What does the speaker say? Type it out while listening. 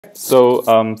So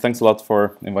thanks a lot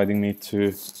for inviting me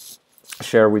to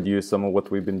share with you some of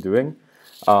what we've been doing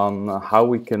on how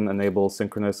we can enable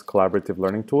synchronous collaborative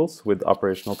learning tools with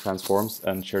operational transforms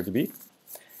and ShareDB.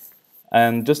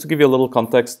 And just to give you a little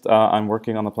context, I'm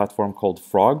working on a platform called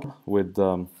Frog with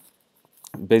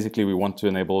basically we want to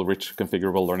enable rich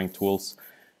configurable learning tools.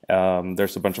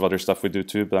 There's a bunch of other stuff we do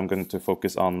too, but I'm going to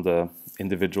focus on the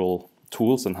individual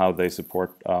tools and how they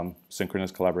support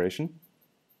synchronous collaboration.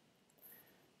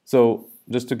 So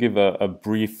just to give a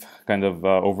brief kind of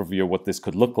overview of what this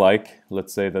could look like,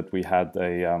 let's say that we had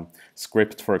a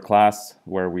script for a class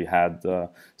where we had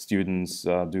students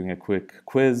doing a quick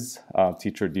quiz,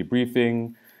 teacher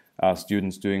debriefing,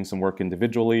 students doing some work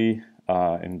individually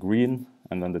in green,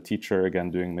 and then the teacher again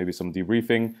doing maybe some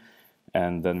debriefing.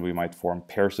 And then we might form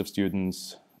pairs of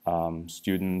students.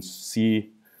 Students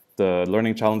see the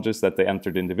learning challenges that they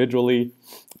entered individually.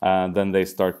 Then they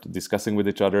start discussing with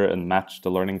each other and match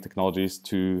the learning technologies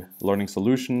to learning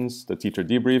solutions. The teacher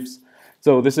debriefs.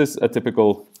 So this is a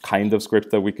typical kind of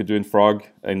script that we could do in Frog.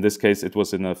 In this case, it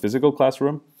was in a physical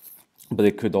classroom, but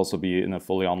it could also be in a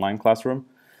fully online classroom.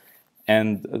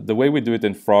 And the way we do it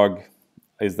in Frog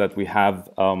is that we have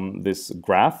this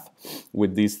graph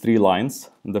with these 3 lines.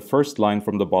 The first line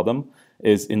from the bottom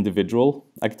is individual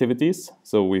activities.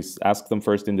 So we ask them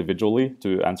first individually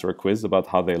to answer a quiz about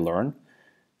how they learn.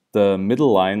 The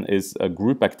middle line is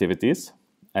group activities.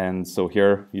 And so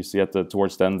here you see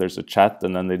towards the end there's a chat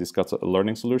and then they discuss a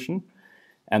learning solution.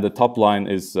 And the top line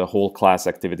is whole class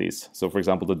activities. So for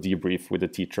example, the debrief with the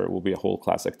teacher will be a whole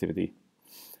class activity.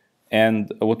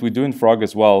 And what we do in Frog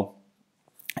as well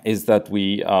is that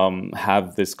we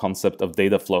have this concept of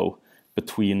data flow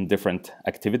between different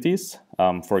activities.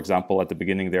 For example, at the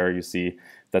beginning there, you see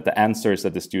that the answers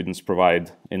that the students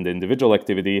provide in the individual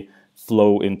activity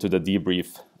flow into the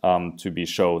debrief to be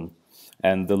shown.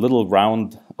 And the little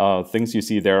round things you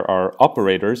see there are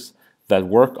operators that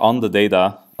work on the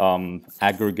data,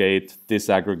 aggregate,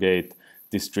 disaggregate,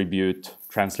 distribute,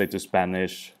 translate to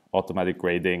Spanish, automatic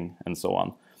grading, and so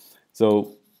on.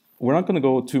 So we're not going to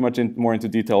go too much more into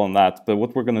detail on that, but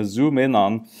what we're going to zoom in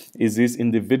on is these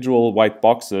individual white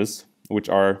boxes, which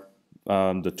are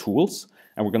the tools,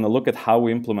 and we're going to look at how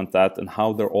we implement that and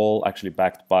how they're all actually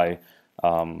backed by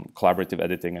collaborative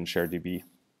editing and ShareDB.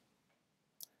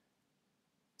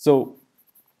 So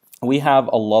we have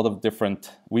a lot of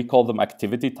different, we call them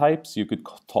activity types. You could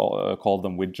call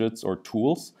them widgets or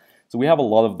tools. So we have a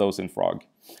lot of those in Frog.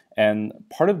 And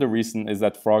part of the reason is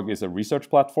that Frog is a research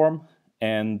platform.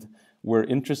 And we're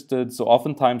interested, so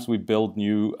oftentimes we build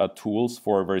new tools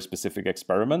for very specific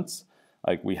experiments.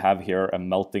 Like we have here a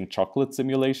melting chocolate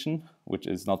simulation, which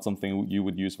is not something you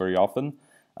would use very often.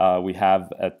 We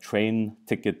have a train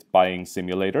ticket buying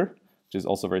simulator, which is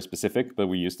also very specific, but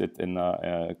we used it in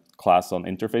a class on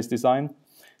interface design.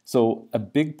 So a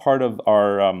big part of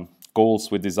our goals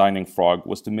with designing Frog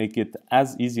was to make it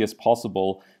as easy as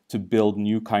possible to build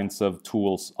new kinds of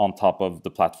tools on top of the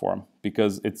platform,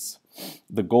 because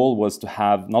the goal was to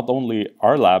have not only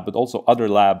our lab, but also other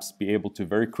labs be able to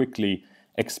very quickly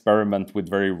experiment with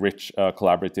very rich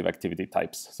collaborative activity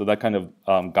types. So that kind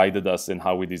of guided us in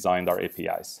how we designed our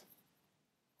APIs.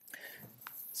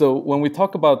 So when we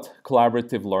talk about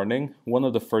collaborative learning, one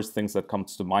of the first things that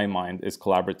comes to my mind is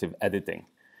collaborative editing.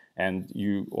 And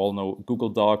you all know Google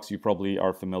Docs, you probably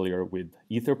are familiar with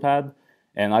Etherpad.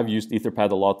 And I've used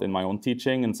Etherpad a lot in my own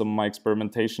teaching and some of my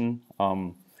experimentation.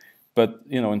 But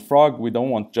in Frog, we don't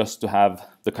want just to have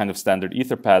the kind of standard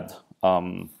Etherpad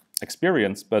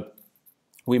experience, but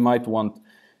we might want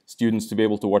students to be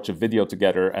able to watch a video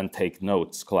together and take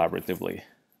notes collaboratively.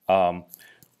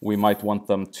 We might want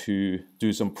them to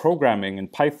do some programming in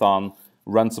Python,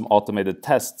 run some automated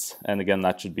tests, and again,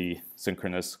 that should be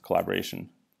synchronous collaboration.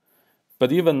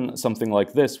 But even something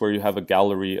like this, where you have a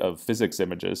gallery of physics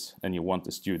images and you want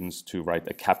the students to write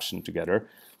a caption together,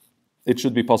 it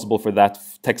should be possible for that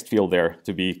text field there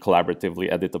to be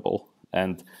collaboratively editable.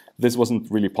 And this wasn't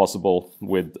really possible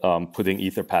with putting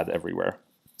Etherpad everywhere.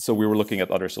 So we were looking at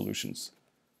other solutions.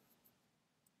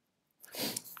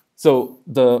 So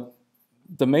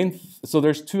so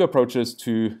there's 2 approaches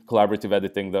to collaborative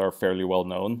editing that are fairly well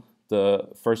known. The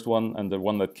first one, and the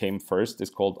one that came first, is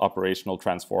called operational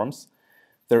transforms.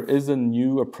 There is a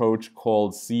new approach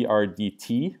called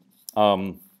CRDT,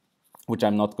 which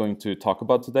I'm not going to talk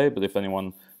about today, but if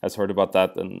anyone has heard about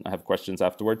that and have questions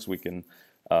afterwards, we can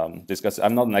discuss.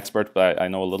 I'm not an expert, but I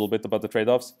know a little bit about the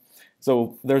trade-offs.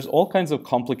 So there's all kinds of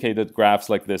complicated graphs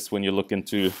like this when you look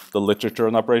into the literature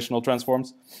on operational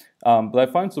transforms. But I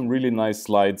found some really nice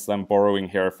slides I'm borrowing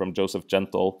here from Joseph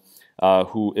Gentle,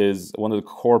 who is one of the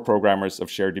core programmers of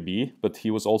ShareDB, but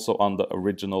he was also on the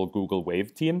original Google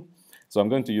Wave team. So I'm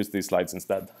going to use these slides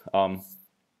instead.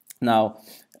 Now,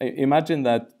 imagine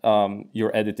that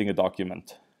you're editing a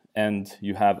document, and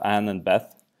you have Anne and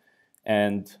Beth.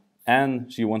 And Anne,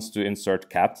 she wants to insert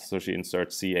cat, so she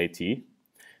inserts CAT.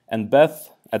 And Beth,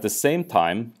 at the same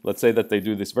time, let's say that they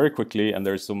do this very quickly, and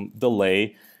there's some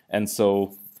delay, and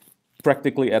so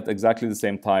practically at exactly the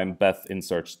same time, Beth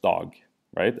inserts dog,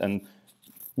 right? And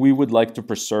we would like to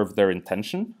preserve their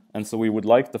intention, and so we would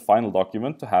like the final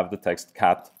document to have the text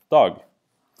cat, dog.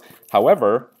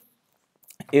 However,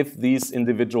 if these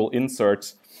individual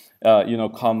inserts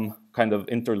come kind of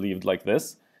interleaved like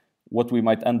this, what we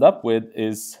might end up with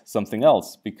is something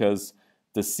else, because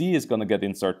the C is going to get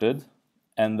inserted,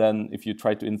 and then if you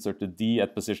try to insert the D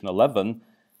at position 11,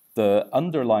 the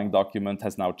underlying document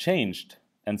has now changed,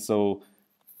 and so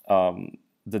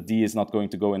the D is not going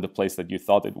to go in the place that you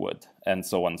thought it would, and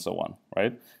so on,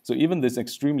 right? So even this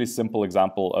extremely simple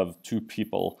example of two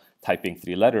people typing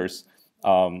 3 letters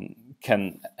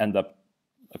can end up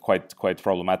quite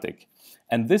problematic.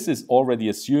 And this is already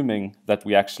assuming that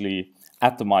we actually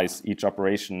atomize each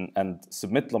operation and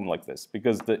submit them like this,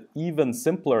 because the even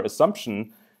simpler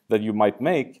assumption that you might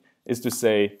make is to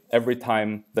say, every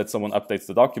time that someone updates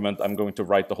the document, I'm going to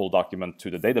write the whole document to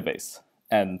the database.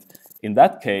 And in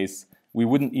that case, we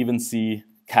wouldn't even see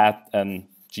cat and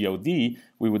God, we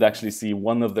would actually see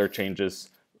one of their changes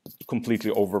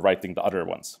completely overwriting the other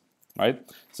ones, right?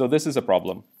 So this is a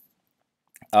problem.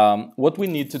 What we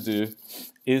need to do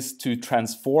is to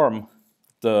transform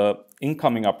the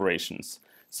incoming operations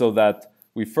so that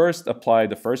we first apply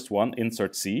the first one,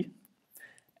 insert C,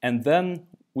 and then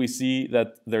we see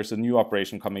that there's a new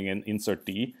operation coming in, insert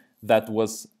D, that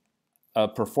was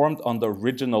performed on the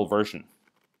original version.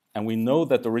 And we know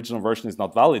that the original version is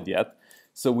not valid yet,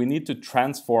 so we need to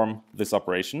transform this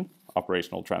operation,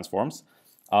 operational transforms.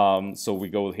 So we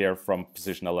go here from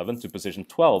position 11 to position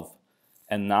 12,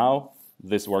 and now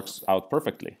this works out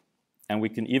perfectly. And we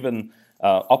can even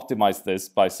optimize this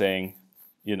by saying,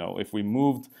 if we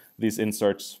moved these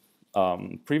inserts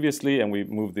previously and we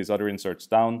move these other inserts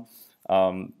down,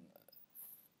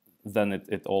 then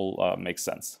it all makes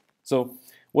sense. So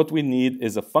what we need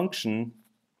is a function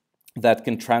that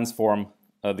can transform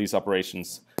these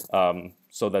operations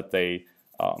so that they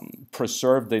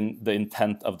preserve the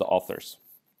intent of the authors.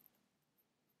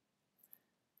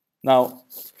 Now,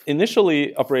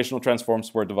 initially, operational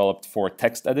transforms were developed for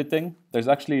text editing.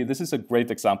 This is a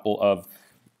great example of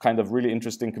kind of really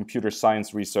interesting computer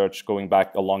science research going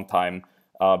back a long time,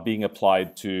 being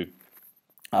applied to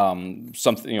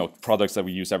products that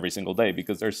we use every single day,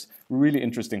 because there's really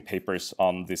interesting papers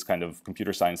on this kind of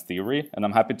computer science theory, and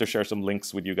I'm happy to share some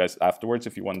links with you guys afterwards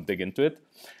if you want to dig into it.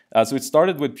 So it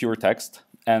started with pure text,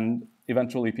 and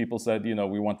eventually people said, we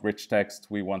want rich text,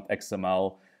 we want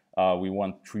XML, we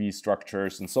want tree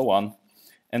structures, and so on.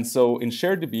 And so in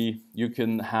ShareDB, you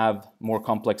can have more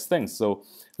complex things. So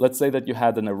let's say that you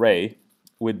had an array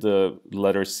with the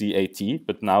letter CAT,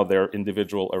 but now they're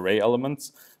individual array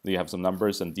elements. You have some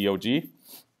numbers and DOG.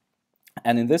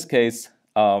 And in this case,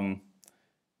 if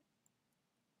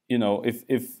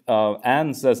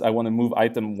Anne says, I want to move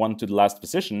item 1 to the last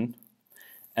position,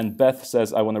 and Beth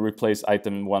says, I want to replace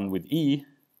item 1 with E,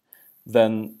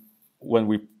 then when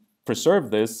we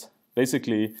preserve this,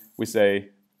 basically we say,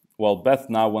 well, Beth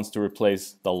now wants to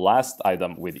replace the last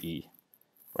item with E,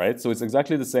 right? So it's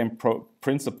exactly the same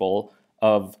principle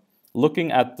of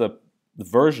looking at the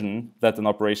version that an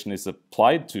operation is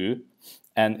applied to,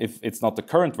 and if it's not the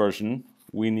current version,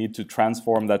 we need to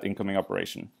transform that incoming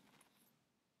operation.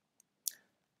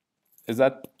 Is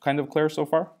that kind of clear so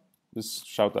far? Just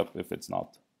shout up if it's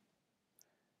not.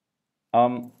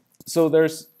 So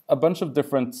there's a bunch of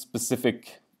different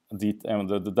specific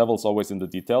the devil's always in the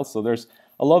details. So there's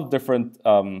a lot of different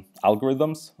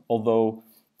algorithms, although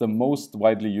the most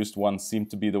widely used ones seem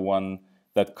to be the one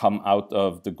that come out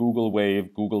of the Google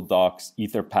Wave, Google Docs,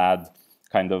 Etherpad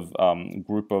kind of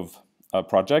group of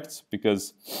projects,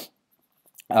 because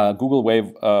Google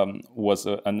Wave was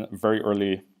a very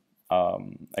early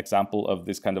example of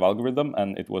this kind of algorithm,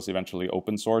 and it was eventually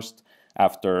open sourced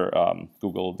after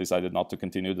Google decided not to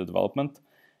continue the development.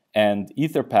 And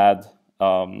Etherpad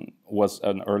was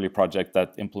an early project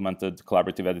that implemented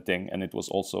collaborative editing, and it was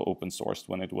also open sourced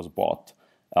when it was bought.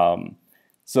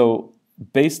 So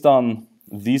based on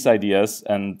these ideas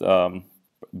and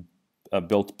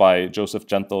built by Joseph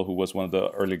Gentle, who was one of the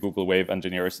early Google Wave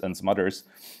engineers, and some others,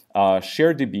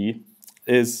 ShareDB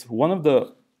is one of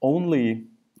the only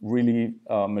really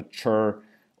mature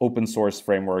open source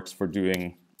frameworks for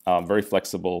doing very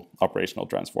flexible operational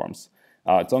transforms.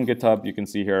 It's on GitHub, you can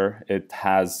see here. It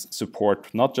has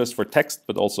support not just for text,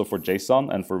 but also for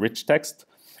JSON and for rich text.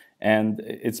 And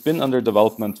it's been under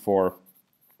development for,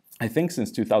 I think,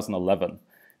 since 2011.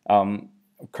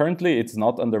 Currently, it's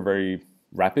not under very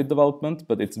rapid development,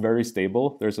 but it's very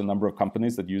stable. There's a number of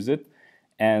companies that use it.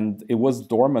 And it was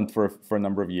dormant for a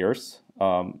number of years.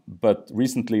 But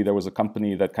recently, there was a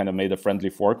company that kind of made a friendly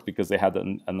fork because they had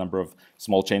a number of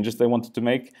small changes they wanted to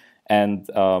make. And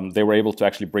they were able to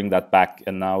actually bring that back.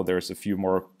 And now there's a few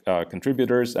more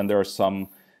contributors, and there are some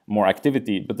more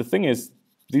activity. But the thing is,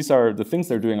 the things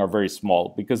they're doing are very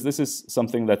small, because this is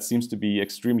something that seems to be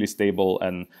extremely stable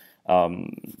and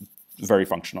very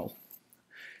functional.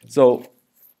 So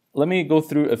let me go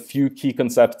through a few key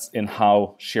concepts in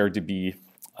how ShareDB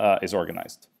is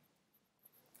organized.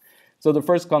 So the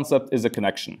first concept is a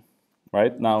connection,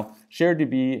 right? Now,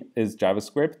 ShareDB is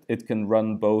JavaScript. It can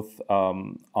run both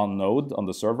on Node, on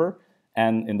the server,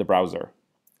 and in the browser.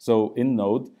 So in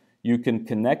Node, you can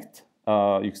connect,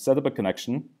 you can set up a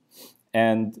connection,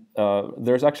 and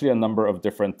there's actually a number of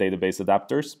different database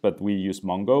adapters, but we use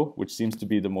Mongo, which seems to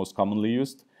be the most commonly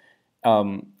used.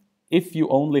 If you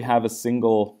only have a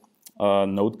single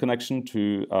Node connection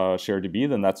to ShareDB,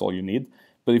 then that's all you need.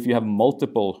 But if you have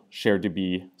multiple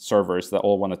ShareDB servers that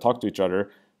all want to talk to each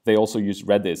other, they also use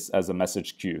Redis as a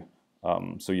message queue.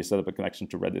 So you set up a connection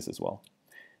to Redis as well.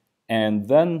 And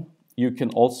then you can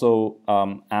also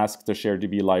ask the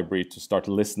ShareDB library to start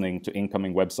listening to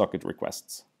incoming WebSocket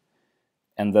requests.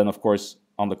 And then, of course,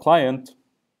 on the client,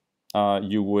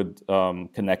 you would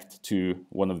connect to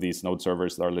one of these Node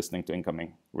servers that are listening to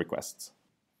incoming requests.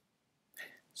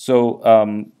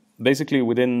 So basically,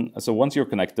 so once you're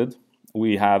connected,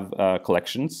 we have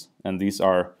collections, and these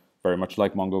are very much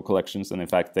like Mongo collections, and in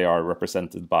fact, they are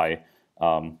represented by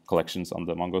collections on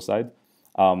the Mongo side.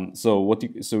 So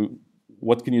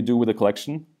what can you do with a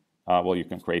collection? Well, you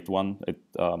can create one.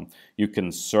 You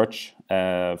can search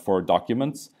for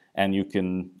documents, and you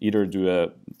can either do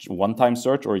a one-time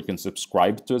search, or you can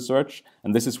subscribe to a search.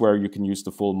 And this is where you can use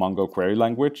the full Mongo query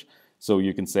language. So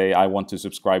you can say, I want to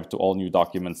subscribe to all new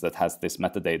documents that has this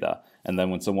metadata. And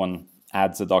then when someone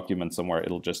adds a document somewhere,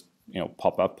 it'll just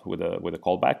pop up with a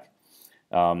callback.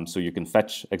 So you can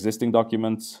fetch existing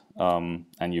documents,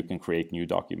 and you can create new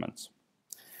documents.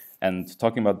 And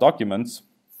talking about documents,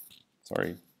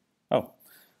 sorry. Oh,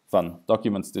 fun.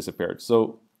 Documents disappeared.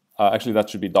 So actually, that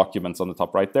should be documents on the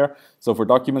top right there. So for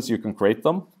documents, you can create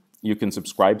them. You can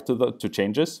subscribe to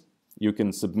changes. You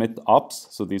can submit ops.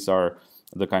 So these are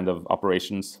the kind of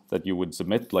operations that you would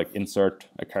submit, like insert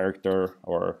a character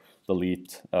or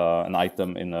delete an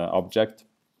item in an object.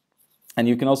 And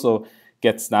you can also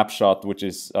get snapshot, which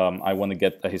is I want to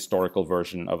get a historical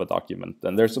version of a document.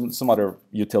 And there's some other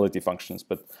utility functions,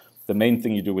 but the main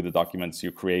thing you do with the documents,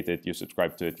 you create it, you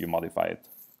subscribe to it, you modify it.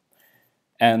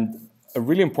 And a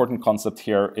really important concept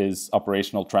here is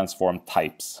operational transform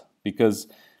types, because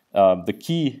the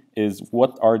key is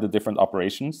what are the different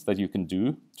operations that you can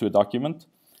do to a document,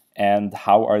 and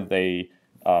how are they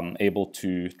able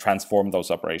to transform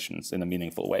those operations in a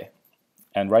meaningful way.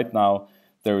 And right now,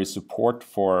 there is support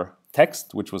for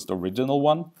text, which was the original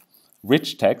one,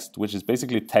 rich text, which is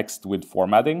basically text with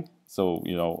formatting, so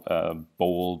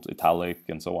bold, italic,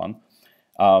 and so on,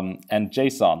 and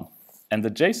JSON. And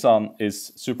the JSON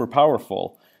is super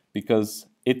powerful because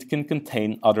it can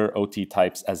contain other OT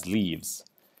types as leaves.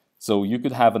 So you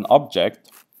could have an object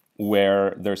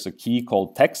where there's a key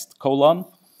called text :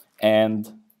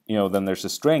 and then there's a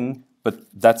string, but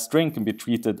that string can be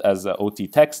treated as a OT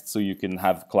text, so you can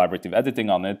have collaborative editing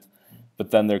on it. But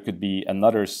then there could be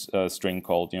another string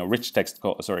called rich text,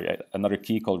 another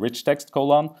key called rich text :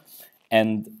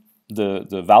 and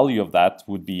the value of that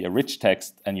would be a rich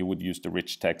text, and you would use the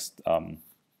rich text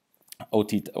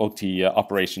OT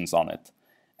operations on it.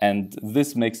 And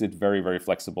this makes it very, very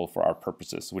flexible for our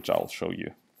purposes, which I'll show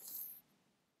you.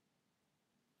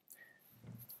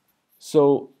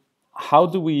 So how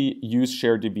do we use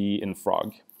ShareDB in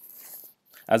Frog?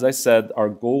 As I said, our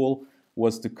goal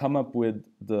was to come up with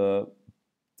the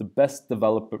best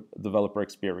developer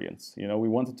experience. We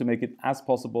wanted to make it as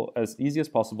easy as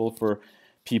possible for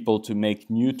people to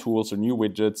make new tools or new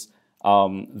widgets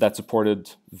that supported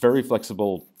very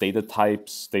flexible data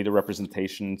types, data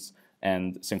representations,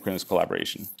 and synchronous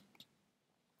collaboration.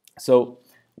 So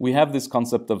we have this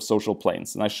concept of social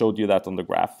planes, and I showed you that on the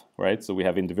graph, right? So we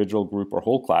have individual, group, or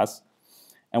whole class.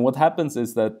 And what happens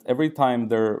is that every time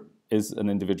there is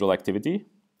an individual activity,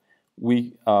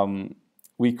 we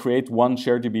create one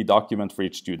ShareDB document for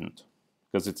each student,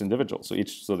 because it's individual,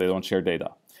 so they don't share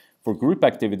data. For group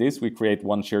activities, we create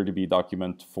one ShareDB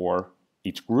document for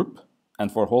each group,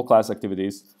 And for whole class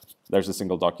activities, there's a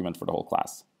single document for the whole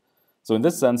class. So in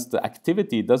this sense, the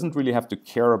activity doesn't really have to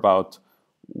care about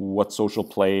what social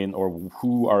plane or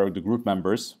who are the group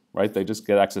members, right? They just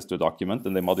get access to a document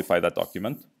and they modify that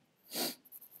document.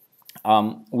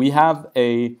 We have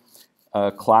a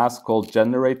class called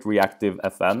generate reactive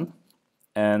FN,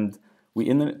 and we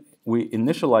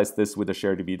initialize this with a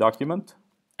ShareDB document,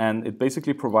 and it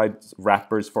basically provides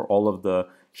wrappers for all of the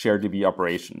ShareDB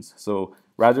operations. So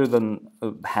rather than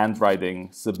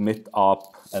handwriting submit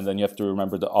op, and then you have to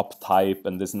remember the op type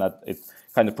and this and that, it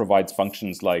kind of provides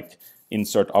functions like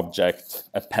insert object,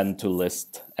 append to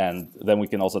list, and then we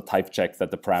can also type check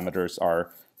that the parameters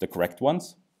are the correct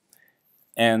ones.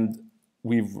 And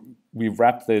we've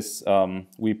wrapped this,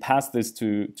 we pass this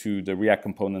to the React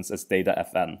components as data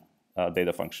FN,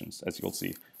 data functions, as you'll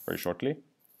see very shortly.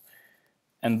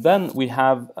 And then we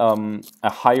have a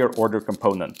higher order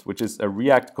component, which is a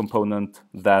React component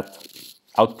that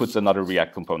outputs another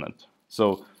React component.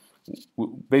 So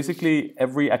basically,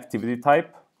 every activity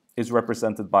type is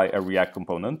represented by a React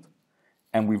component,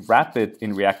 and we wrap it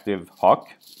in reactive hoc.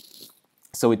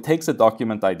 So it takes a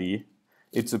document ID,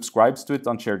 it subscribes to it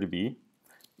on ShareDB,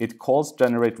 it calls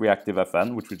generate reactive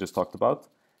FN, which we just talked about,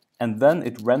 and then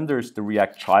it renders the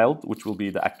React child, which will be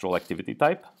the actual activity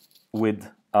type, with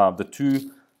the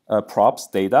two props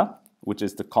data, which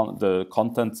is the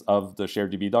contents of the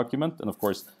ShareDB document, and of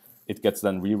course it gets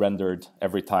then re-rendered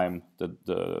every time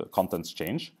the contents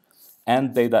change,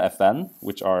 and data FN,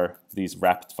 which are these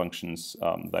wrapped functions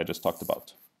that I just talked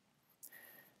about.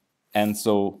 And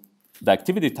so the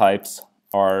activity types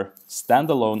are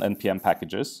standalone NPM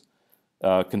packages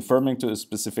confirming to a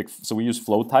specific, so we use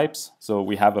flow types, so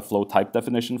we have a flow type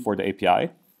definition for the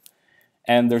API.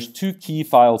 And there's two key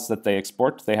files that they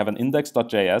export. They have an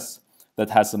index.js that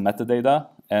has some metadata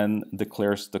and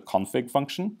declares the config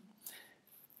function.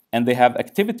 And they have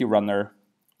activity runner,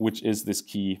 which is this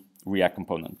key React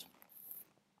component.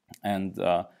 And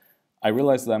I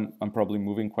realize that I'm probably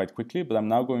moving quite quickly, but I'm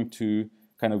now going to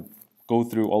kind of go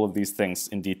through all of these things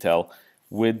in detail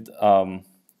with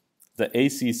the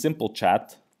AC simple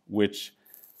chat, which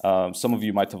some of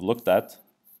you might have looked at.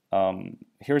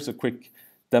 Here's a quick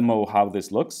demo how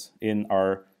this looks in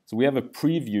our, so we have a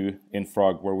preview in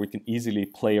Frog where we can easily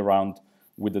play around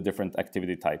with the different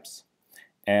activity types.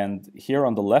 And here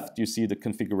on the left, you see the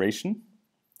configuration.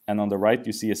 And on the right,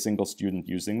 you see a single student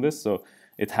using this. So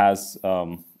it has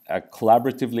a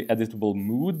collaboratively editable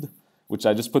mood, which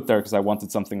I just put there because I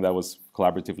wanted something that was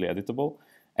collaboratively editable.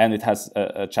 And it has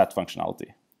a chat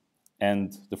functionality.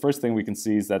 And the first thing we can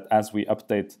see is that as we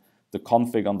update the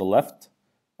config on the left,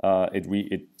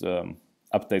 it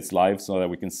updates live so that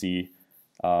we can see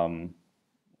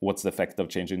what's the effect of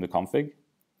changing the config.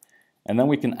 And then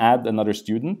we can add another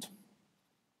student.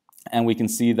 And we can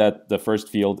see that the first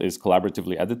field is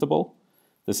collaboratively editable.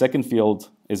 The second field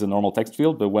is a normal text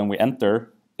field, but when we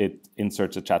enter, it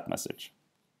inserts a chat message.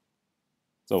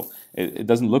 So it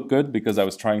doesn't look good because I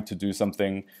was trying to do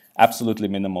something absolutely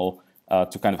minimal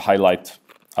to kind of highlight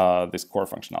this core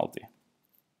functionality.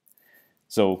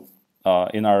 So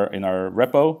in our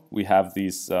repo, we have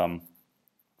these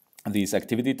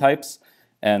activity types,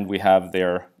 and we have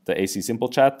the AC simple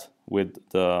chat with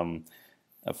the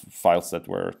files that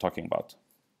we're talking about.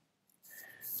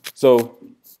 So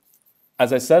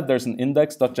as I said, there's an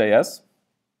index.js,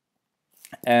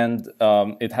 and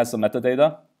it has some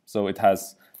metadata. So it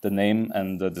has the name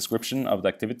and the description of the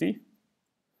activity.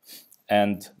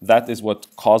 And that is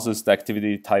what causes the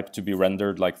activity type to be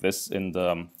rendered like this in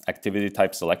the activity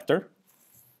type selector.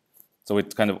 So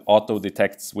it kind of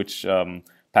auto-detects which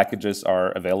packages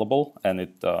are available, and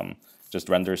it just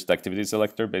renders the activity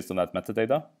selector based on that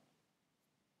metadata.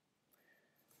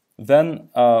 Then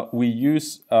we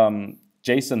use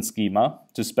JSON schema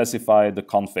to specify the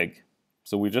config.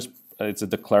 So it's a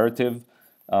declarative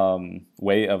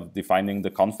way of defining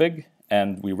the config,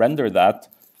 and we render that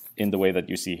in the way that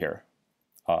you see here.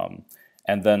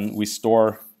 And then we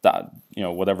store that,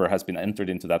 whatever has been entered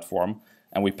into that form,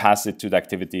 and we pass it to the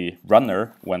activity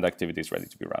runner when the activity is ready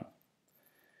to be run.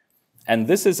 And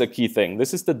this is a key thing.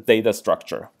 This is the data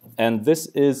structure. And this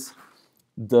is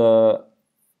the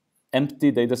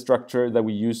empty data structure that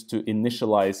we use to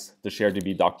initialize the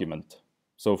ShareDB document.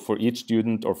 So for each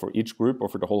student or for each group or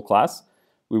for the whole class,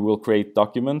 we will create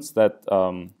documents that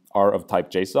are of type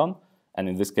JSON, and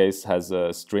in this case has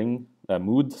a string, a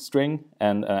mood string,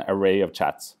 and an array of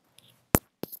chats.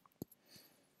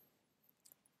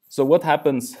 So what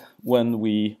happens when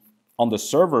we, on the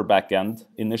server backend,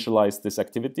 initialize this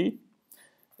activity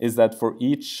is that for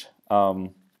each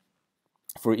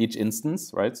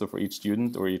instance, right? So for each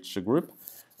student or each group,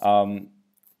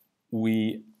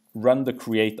 we run the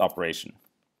create operation.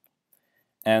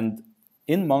 And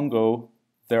in Mongo,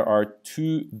 there are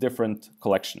two different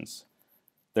collections.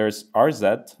 There's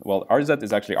RZ, well, RZ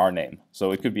is actually our name,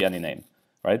 so it could be any name,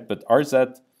 right? But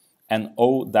RZ and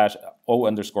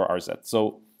O_RZ.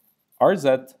 So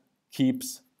RZ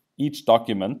keeps each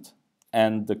document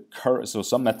and so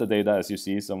some metadata, as you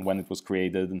see, some when it was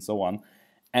created and so on,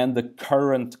 and the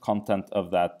current content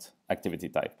of that activity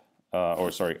type,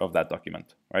 of that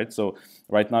document, right? So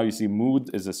right now you see mood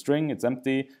is a string, it's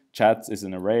empty, chats is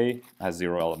an array, has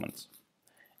 0 elements.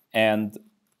 And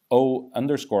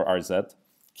O_RZ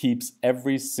keeps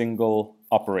every single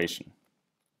operation.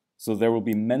 So there will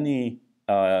be many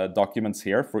documents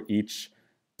here for each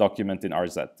document in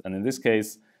RZ. And in this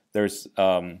case, there's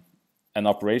an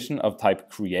operation of type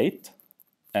create,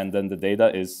 and then the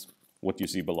data is what you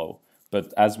see below.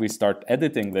 But as we start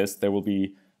editing this, there will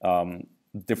be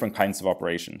different kinds of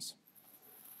operations.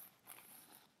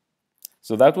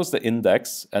 So that was the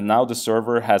index, and now the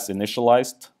server has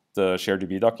initialized the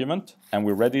ShareDB document, and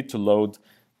we're ready to load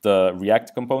the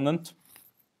React component.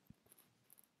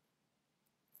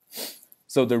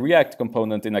 So the React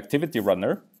component in Activity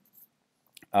Runner,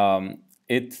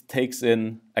 it takes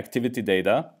in activity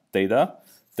data,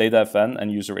 fn,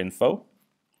 and user info.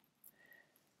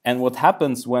 And what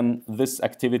happens when this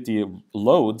activity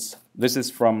loads, this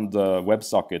is from the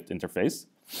WebSocket interface.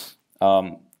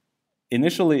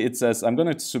 Initially, it says, I'm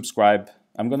going to subscribe,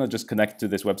 I'm going to just connect to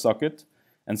this WebSocket.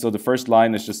 And so the first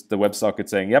line is just the WebSocket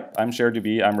saying, yep, I'm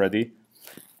ShareDB, I'm ready.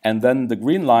 And then the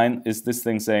green line is this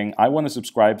thing saying, I want to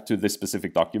subscribe to this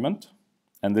specific document.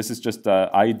 And this is just the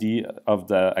ID of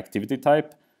the activity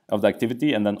type of the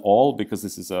activity, and then all, because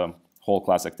this is a whole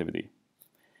class activity.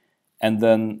 And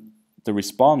then the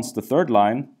response, the third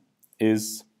line,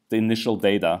 is the initial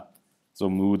data, so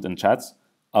mood and chats,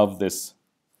 of this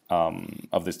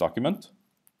document.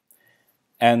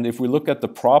 And if we look at the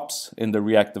props in the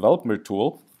React Developer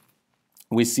tool,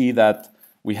 we see that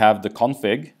we have the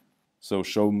config, so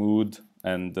show mood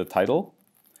and the title.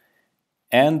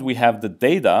 And we have the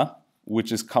data,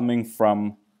 which is coming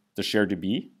from the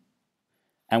ShareDB.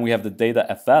 And we have the data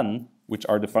fn, which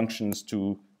are the functions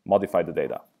to modify the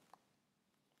data.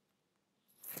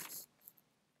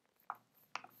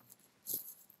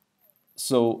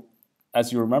 So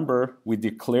as you remember, we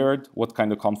declared what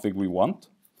kind of config we want.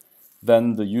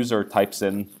 Then the user types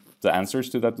in the answers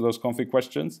to those config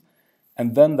questions.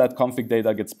 And then that config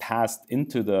data gets passed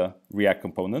into the React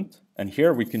component. And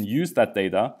here we can use that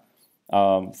data.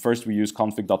 First, we use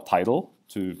config.title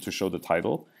to show the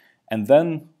title. And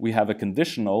then we have a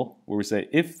conditional where we say,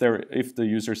 if the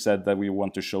user said that we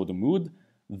want to show the mood,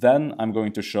 then I'm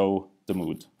going to show the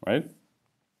mood, right?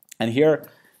 And here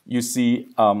you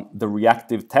see the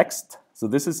reactive text. So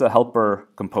this is a helper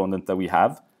component that we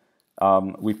have.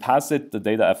 We pass it the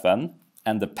data fn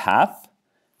and the path,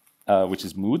 which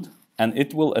is mood, and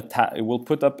it will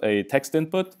put up a text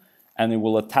input, and it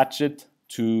will attach it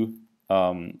to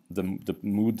the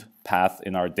mood path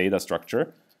in our data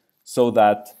structure, so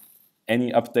that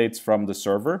any updates from the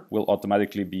server will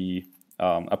automatically be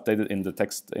updated in the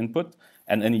text input,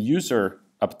 and any user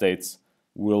updates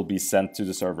will be sent to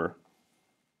the server.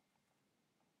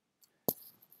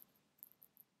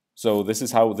 So this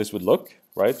is how this would look,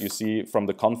 right? You see from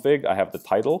the config, I have the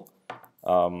title.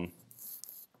 Now,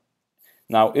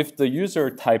 if the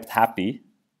user typed happy,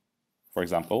 for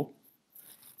example,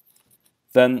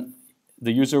 then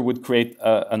the user would create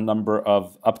a number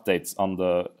of updates on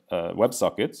the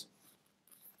WebSockets.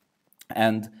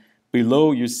 And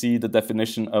below, you see the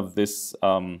definition of this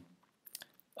up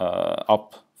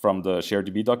from the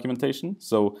ShareDB documentation.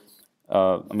 So,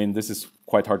 I mean, this is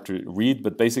quite hard to read,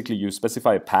 but basically you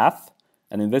specify a path.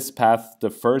 And in this path, the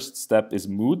first step is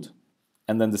mood.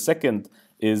 And then the second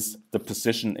is the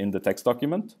position in the text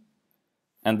document.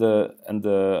 And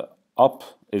the up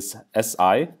is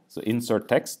SI, so insert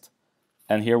text.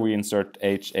 And here we insert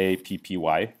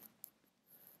HAPPY.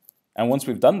 And once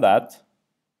we've done that,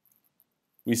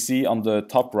 we see on the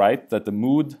top right that the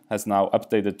mood has now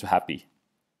updated to happy,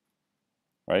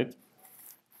 right?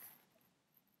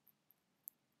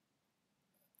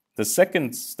 The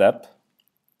second step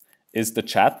is the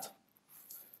chat.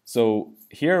 So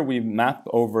here we map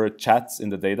over chats in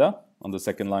the data on the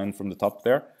second line from the top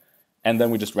there. And then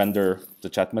we just render the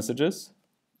chat messages.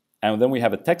 And then we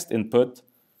have a text input,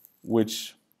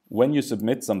 which when you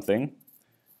submit something,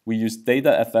 we use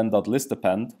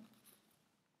data_fn.listAppend.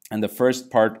 And the first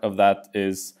part of that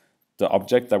is the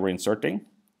object that we're inserting.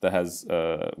 That has,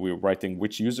 we're writing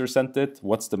which user sent it,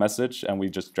 what's the message, and we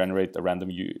just generate a random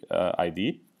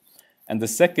ID. And the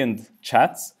second,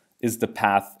 chats, is the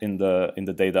path in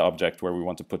the data object where we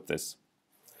want to put this.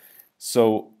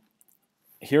 So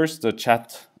here's the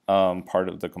chat part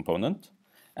of the component.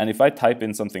 And if I type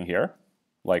in something here,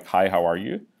 like, hi, how are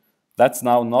you? That's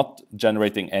now not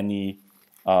generating any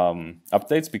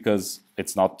updates because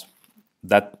it's not,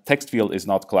 that text field is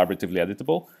not collaboratively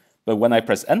editable. But when I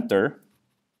press enter,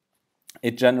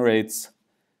 it generates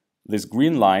this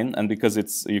green line. And because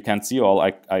it's, you can't see all,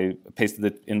 I pasted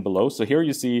it in below. So here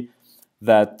you see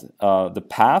that the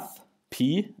path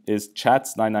P is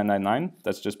chats 9999.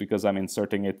 That's just because I'm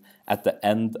inserting it at the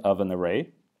end of an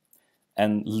array.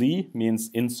 And li means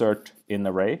insert in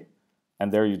array.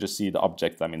 And there you just see the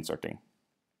object I'm inserting.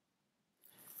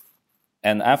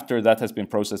 And after that has been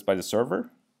processed by the server,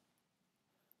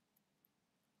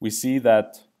 we see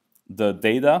that the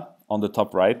data on the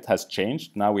top right has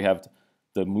changed. Now we have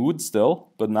the mood still,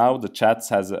 but now the chats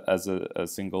has a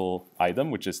single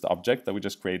item, which is the object that we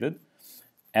just created.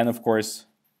 And of course,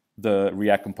 the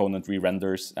React component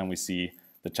re-renders and we see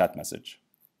the chat message.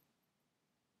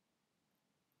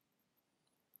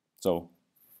 So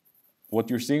what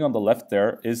you're seeing on the left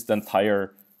there is the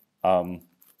entire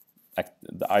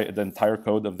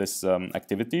code of this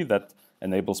activity that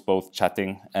enables both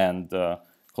chatting and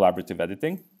collaborative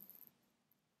editing.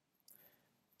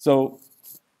 So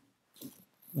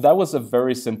that was a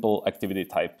very simple activity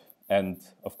type. And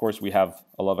of course, we have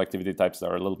a lot of activity types that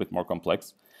are a little bit more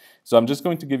complex. So I'm just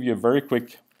going to give you a very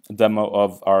quick demo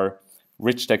of our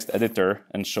rich text editor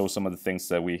and show some of the things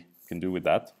that we can do with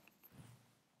that.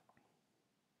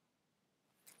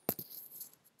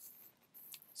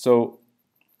 So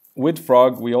with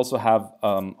Frog, we also have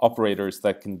operators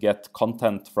that can get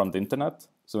content from the internet.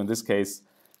 So in this case,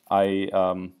 I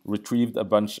retrieved a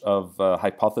bunch of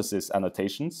hypothesis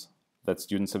annotations that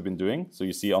students have been doing. So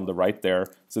you see on the right there,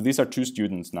 so these are 2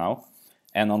 students now.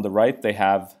 And on the right, they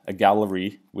have a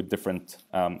gallery with different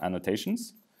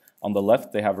annotations. On the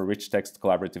left, they have a rich text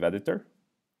collaborative editor.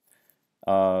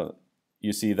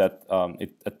 You see that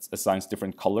it assigns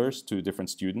different colors to different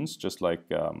students, just like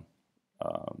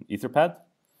Etherpad.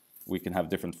 We can have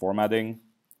different formatting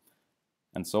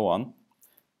and so on.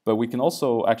 But we can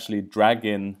also actually drag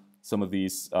in some of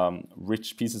these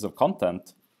rich pieces of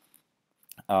content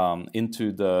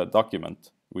into the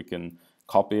document. We can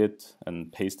copy it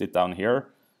and paste it down here.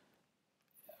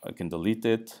 I can delete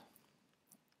it.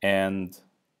 And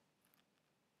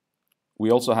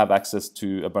we also have access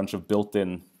to a bunch of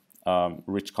built-in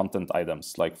rich content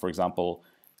items, like, for example,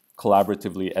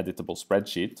 collaboratively editable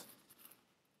spreadsheet.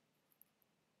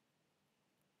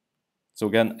 So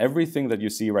again, everything that you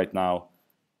see right now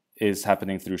is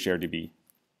happening through ShareDB.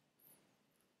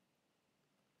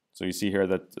 So you see here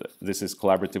that this is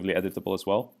collaboratively editable as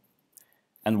well.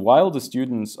 And while the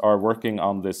students are working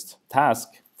on this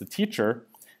task, the teacher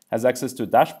has access to a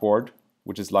dashboard,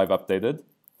 which is live updated,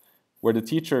 where the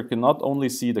teacher can not only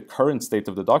see the current state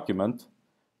of the document,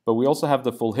 but we also have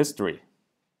the full history.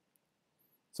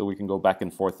 So we can go back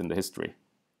and forth in the history.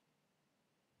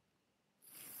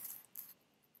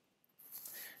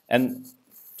 And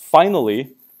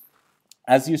finally,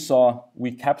 as you saw,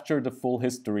 we captured the full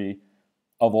history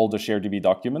of all the ShareDB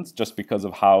documents just because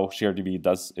of how ShareDB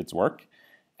does its work.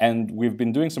 And we've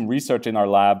been doing some research in our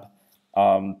lab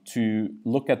to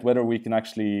look at whether we can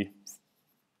actually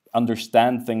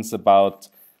understand things about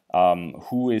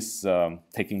who is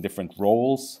taking different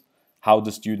roles, how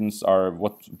the students are,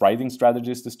 what writing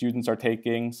strategies the students are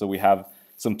taking. So we have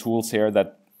some tools here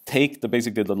that take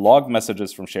basically the log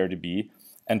messages from ShareDB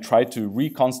and try to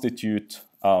reconstitute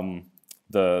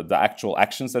the actual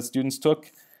actions that students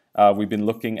took. We've been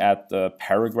looking at the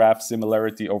paragraph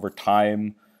similarity over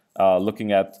time,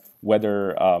 looking at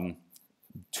whether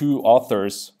 2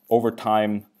 authors over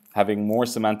time having more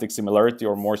semantic similarity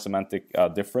or more semantic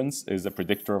difference is a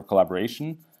predictor of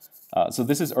collaboration. So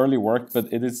this is early work,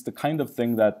 but it is the kind of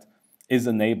thing that is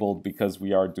enabled because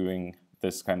we are doing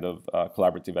this kind of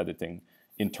collaborative editing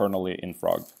internally in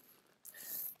Frog.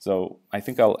 So I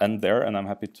think I'll end there, and I'm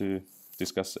happy to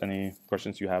discuss any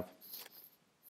questions you have.